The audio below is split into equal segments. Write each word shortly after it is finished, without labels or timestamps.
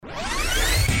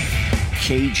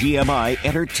KGMI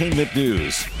Entertainment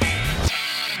News.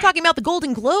 Talking about the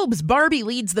Golden Globes, Barbie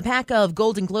leads the pack of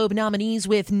Golden Globe nominees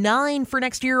with 9 for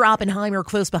next year. Oppenheimer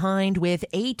close behind with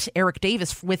 8. Eric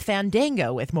Davis with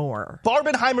Fandango with more.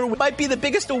 Barbenheimer might be the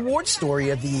biggest award story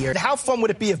of the year. How fun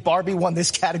would it be if Barbie won this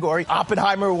category?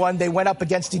 Oppenheimer won. They went up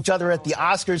against each other at the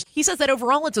Oscars. He says that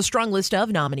overall it's a strong list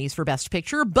of nominees for Best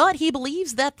Picture, but he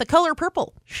believes that The Color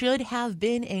Purple should have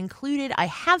been included. I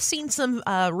have seen some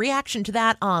reaction to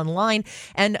that online,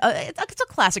 and it's a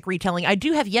classic retelling. I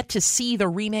do have yet to see the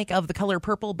remake of The Color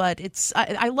Purple, but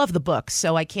I love the book,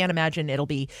 so I can't imagine it'll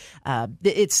be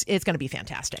it's going to be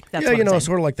fantastic. That's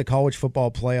sort of like the college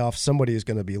football playoffs. Somebody is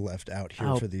going to be left out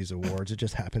here for these awards. It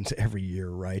just happens every year,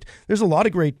 right? There's a lot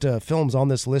of great films on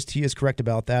this list. He is correct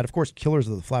about that. Of course, Killers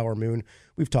of the Flower Moon.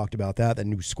 We've talked about that. That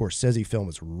new Scorsese film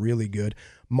is really good.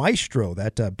 Maestro,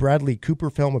 that Bradley Cooper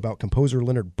film about composer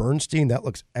Leonard Bernstein, that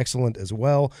looks excellent as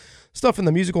well. Stuff in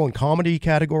the musical and comedy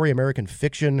category, American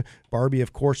Fiction, Barbie,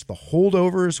 of course, The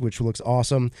Holdovers, which looks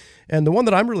awesome. And the one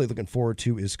that I'm really looking forward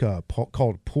to is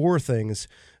called Poor Things.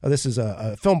 This is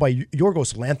a film by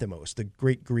Yorgos Lanthimos, the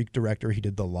great Greek director. He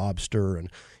did The Lobster and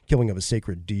Killing of a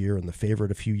Sacred Deer and The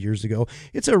Favorite a few years ago.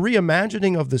 It's a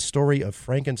reimagining of the story of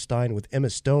Frankenstein with Emma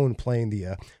Stone playing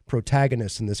the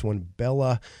protagonist in this one,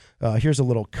 Bella. Here's a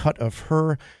little cut of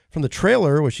her from the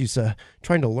trailer where she's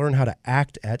trying to learn how to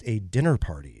act at a dinner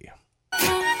party.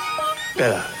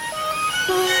 Bella.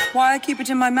 Why keep it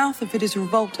in my mouth if it is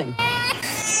revolting?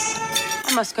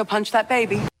 I must go punch that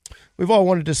baby. We've all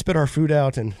wanted to spit our food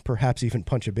out and perhaps even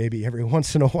punch a baby every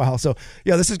once in a while. So,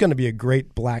 yeah, this is going to be a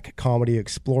great black comedy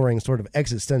exploring sort of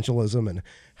existentialism and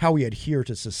how we adhere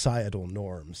to societal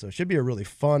norms. So it should be a really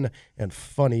fun and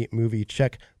funny movie.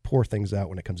 Check Poor Things out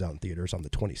when it comes out in theaters on the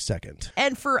 22nd.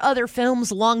 And for other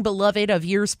films long beloved of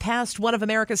years past, one of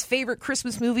America's favorite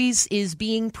Christmas movies is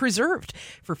being preserved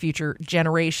for future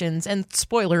generations. And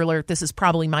spoiler alert, this is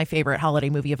probably my favorite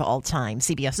holiday movie of all time.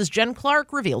 CBS's Jen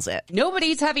Clark reveals it.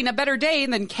 Nobody's having a better day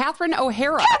than Catherine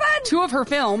O'Hara. Kevin! 2 of her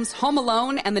films, Home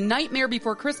Alone and The Nightmare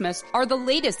Before Christmas, are the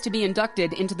latest to be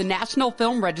inducted into the National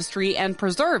Film Registry and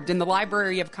preserved in the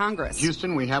Library of Congress.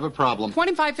 Houston, we have a problem.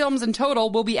 25 films in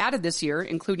total will be added this year,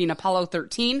 including Apollo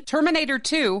 13, Terminator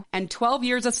 2, and 12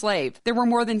 Years a Slave. There were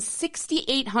more than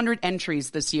 6,800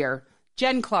 entries this year.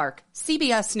 Jen Clark,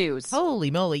 CBS News. Holy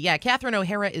moly. Yeah, Catherine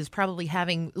O'Hara is probably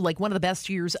having like one of the best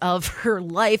years of her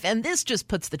life, and this just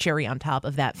puts the cherry on top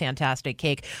of that fantastic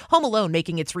cake. Home Alone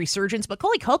making its resurgence.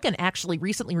 Macaulay Culkin actually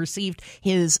recently received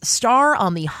his star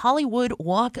on the Hollywood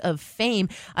Walk of Fame.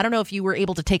 I don't know if you were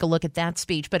able to take a look at that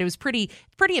speech, but it was pretty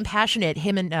impassionate,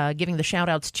 him and giving the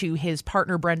shout-outs to his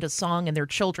partner Brenda Song and their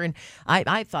children.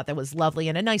 I thought that was lovely,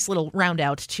 and a nice little round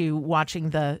out to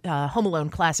watching the Home Alone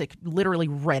classic literally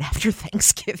right after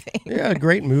Thanksgiving. Yeah,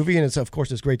 great movie, and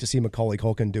it's great to see Macaulay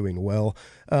Culkin doing well.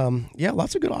 Yeah,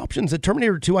 lots of good options. At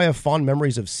Terminator 2, I have fond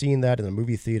memories of seeing that in the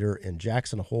movie theater in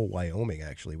Jackson Hole, Wyoming,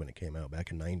 actually, when it came out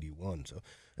back in 91. So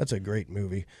that's a great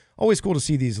movie. Always cool to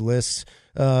see these lists.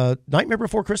 Nightmare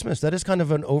Before Christmas, that is kind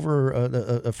of an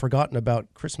a forgotten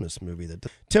about Christmas movie that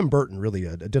Tim Burton really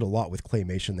did a lot with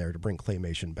claymation there to bring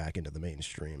claymation back into the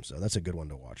mainstream. So that's a good one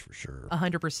to watch for sure.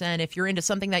 100%. If you're into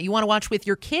something that you want to watch with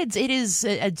your kids, it is,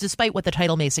 despite what the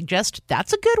title may suggest,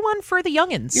 that's a good one for the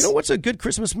youngins. You know what's a good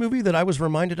Christmas movie that I was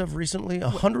reminded of recently?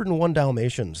 101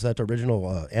 Dalmatians, that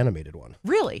original animated one.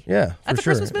 Really? Yeah, that's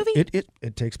for a sure. Christmas movie?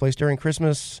 It takes place during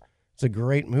Christmas. It's a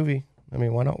great movie. I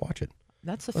mean, why not watch it?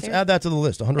 Let's add that to the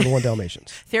list, 101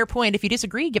 Dalmatians. Fair point. If you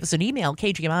disagree, give us an email,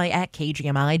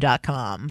 kgmi@kgmi.com.